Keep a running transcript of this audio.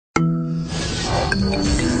Since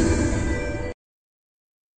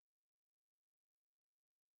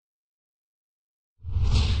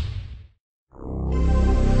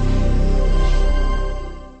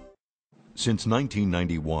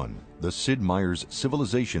 1991, the Sid Meier's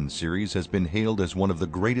Civilization series has been hailed as one of the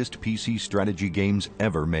greatest PC strategy games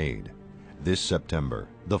ever made. This September,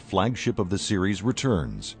 the flagship of the series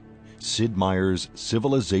returns, Sid Meier's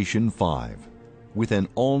Civilization V. With an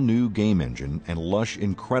all-new game engine and lush,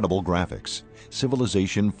 incredible graphics,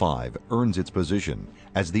 Civilization V earns its position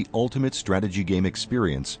as the ultimate strategy game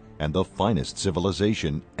experience and the finest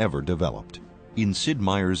civilization ever developed. In Sid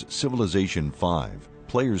Meier's Civilization V,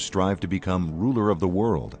 players strive to become ruler of the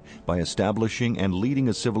world by establishing and leading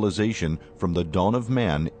a civilization from the dawn of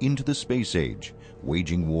man into the space age,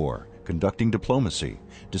 waging war, conducting diplomacy,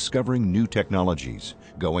 discovering new technologies,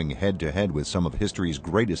 going head-to-head with some of history's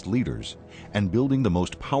greatest leaders, and building the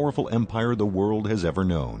most powerful empire the world has ever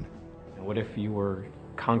known. What if you were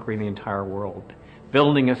conquering the entire world,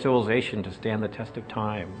 building a civilization to stand the test of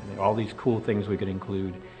time? All these cool things we could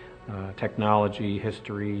include. Technology,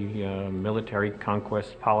 history, military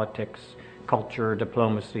conquest, politics, culture,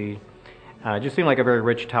 diplomacy. It just seemed like a very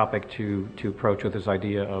rich topic to approach with this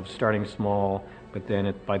idea of starting small, but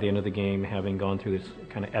then by the end of the game having gone through this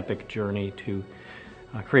kind of epic journey to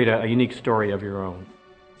create a unique story of your own.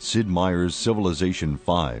 Sid Meier's Civilization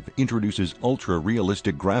V introduces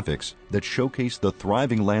ultra-realistic graphics that showcase the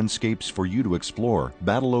thriving landscapes for you to explore,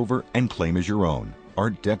 battle over, and claim as your own.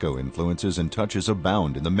 Art Deco influences and touches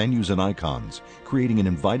abound in the menus and icons, creating an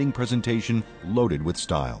inviting presentation loaded with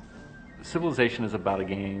style. Civilization is about a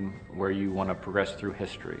game where you want to progress through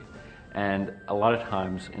history, and a lot of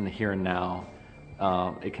times in the here and now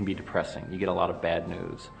it can be depressing. You get a lot of bad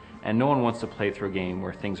news, and no one wants to play through a game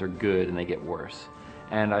where things are good and they get worse.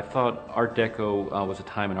 And I thought Art Deco was a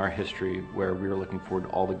time in our history where we were looking forward to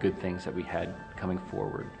all the good things that we had coming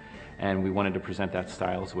forward. And we wanted to present that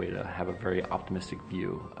style as a way to have a very optimistic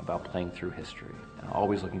view about playing through history.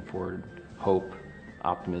 Always looking forward, hope,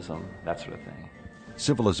 optimism, that sort of thing.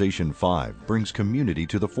 Civilization V brings community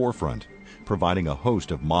to the forefront, providing a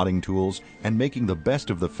host of modding tools and making the best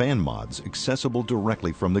of the fan mods accessible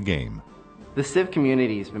directly from the game. The Civ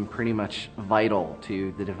community has been pretty much vital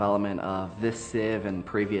to the development of this Civ and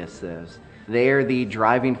previous Civs. They are the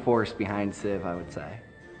driving force behind Civ, I would say.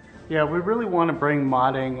 Yeah, we really want to bring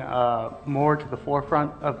modding more to the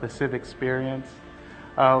forefront of the Civ experience.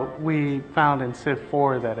 We found in Civ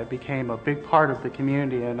 4 that it became a big part of the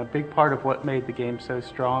community and a big part of what made the game so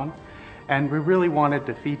strong. And we really wanted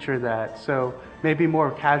to feature that, so maybe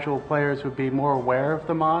more casual players would be more aware of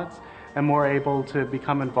the mods and more able to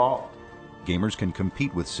become involved. Gamers can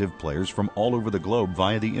compete with Civ players from all over the globe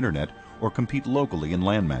via the internet or compete locally in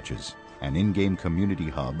LAN matches. An in-game community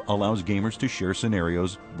hub allows gamers to share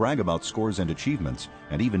scenarios, brag about scores and achievements,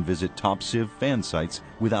 and even visit top Civ fan sites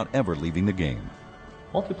without ever leaving the game.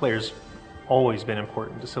 Multiplayer's always been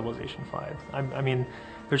important to Civilization V. I mean,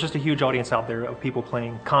 there's just a huge audience out there of people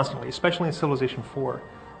playing constantly, especially in Civilization 4.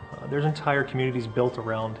 There's entire communities built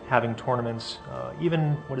around having tournaments,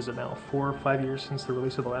 even, what is it now, 4 or 5 years since the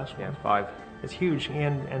release of the last one? Yeah, 5. It's huge,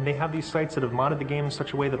 and they have these sites that have modded the game in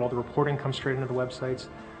such a way that all the reporting comes straight into the websites.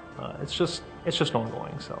 It's just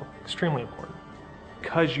ongoing, so extremely important.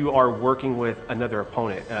 Because you are working with another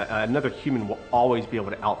opponent, another human will always be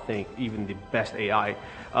able to outthink even the best AI.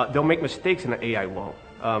 They'll make mistakes and the AI won't.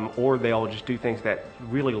 Or they'll just do things that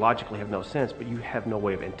really logically have no sense, but you have no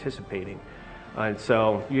way of anticipating. And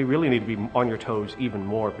so you really need to be on your toes even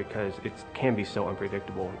more because it can be so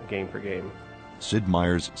unpredictable game for game. Sid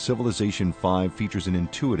Meier's Civilization V features an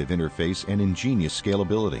intuitive interface and ingenious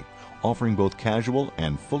scalability, offering both casual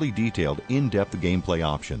and fully detailed in-depth gameplay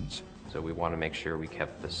options. So we want to make sure we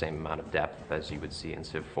kept the same amount of depth as you would see in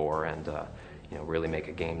Civ 4 and really make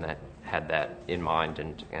a game that had that in mind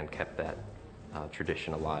and kept that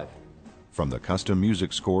tradition alive. From the custom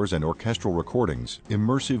music scores and orchestral recordings,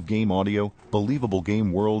 immersive game audio, believable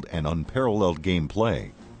game world, and unparalleled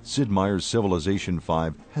gameplay, Sid Meier's Civilization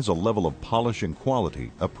V has a level of polish and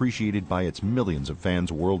quality appreciated by its millions of fans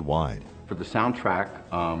worldwide. For the soundtrack,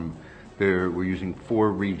 we're using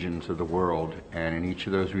 4 regions of the world, and in each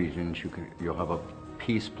of those regions you'll have a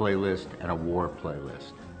peace playlist and a war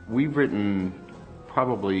playlist. We've written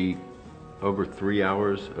probably over 3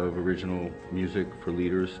 hours of original music for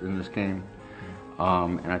leaders in this game,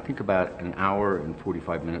 and I think about an hour and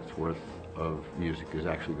 45 minutes worth of music is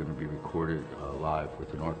actually going to be recorded live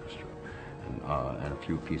with an orchestra and a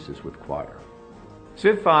few pieces with choir.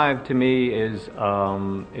 Civ 5 to me is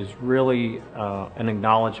really an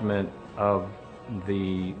acknowledgement of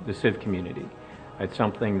the Civ community. It's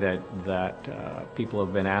something that people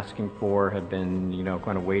have been asking for, have been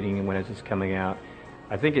kind of waiting, and when is this coming out?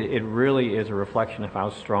 I think it really is a reflection of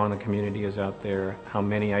how strong the community is out there, how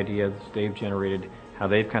many ideas they've generated, how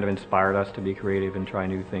they've kind of inspired us to be creative and try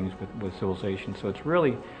new things with Civilization. So it's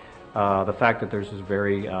really the fact that there's this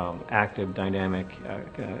very active, dynamic,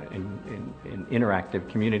 and interactive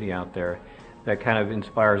community out there that kind of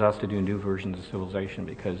inspires us to do new versions of Civilization,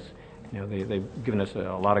 because they've given us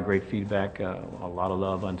a lot of great feedback, a lot of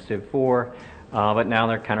love on Civ 4, but now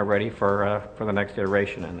they're kind of ready for the next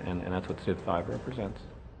iteration, and that's what Civ 5 represents.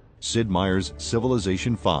 Sid Meier's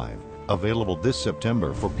Civilization 5, available this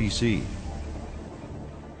September for PC.